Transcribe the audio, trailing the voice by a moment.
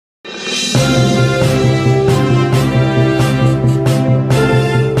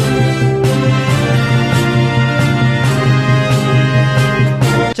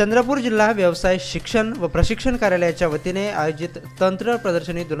चंद्रपूर जिल्हा व्यवसाय शिक्षण व प्रशिक्षण कार्यालयाच्या वतीने आयोजित तंत्र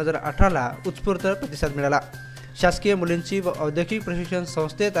प्रदर्शनी 2018ला उत्स्फूर्त प्रतिसाद मिळाला। शासकीय मुलींची व औद्योगिक प्रशिक्षण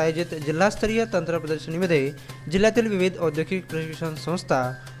संस्थेत आयोजित जिल्हास्तरीय तंत्र प्रदर्शनीमध्ये जिल्ह्यातील विविध औद्योगिक प्रशिक्षण संस्था,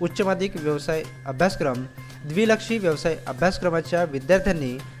 उच्च माध्यमिक व्यवसाय अभ्यासक्रम, द्विलक्षी व्यवसाय अभ्यासक्रमाच्या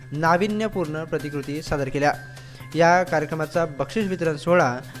विद्यार्थ्यांनी नाविन्यपूर्ण प्रतिकृती सादर केल्या। या कार्यक्रमाचा बक्षीस वितरण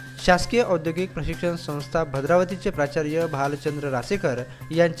सोहळा शासकीय औद्योगिक प्रशिक्षण संस्था भद्रावतीचे प्राचार्य भालचंद्र रासेकर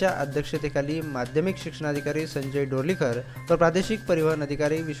यांच्या अध्यक्षतेखाली माध्यमिक शिक्षणाधिकारी संजय डोर्लीकर व प्रादेशिक परिवहन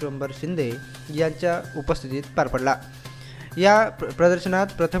अधिकारी विश्वंभर शिंदे यांच्या उपस्थितीत पार पडला। या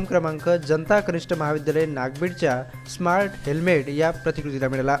प्रदर्शनात प्रथम क्रमांक जनता कनिष्ठ महाविद्यालय नागबीडच्या स्मार्ट हेल्मेट या प्रतिकृतीला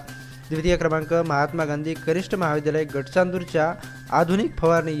मिळाला। द्वितीय क्रमांक महात्मा गांधी कनिष्ठ महाविद्यालय गटचांदूरच्या आधुनिक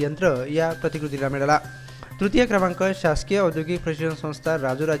फवारणी यंत्र या प्रतिकृतीला मिळाला। तृतीय क्रमांक शासकीय औद्योगिक प्रशिक्षण संस्था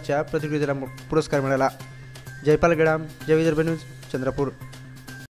राजुराच्या प्रतिकृतीला पुरस्कार मिळाला। जयपाल गडाम, जय विदर्भ न्यूज, चंद्रपूर।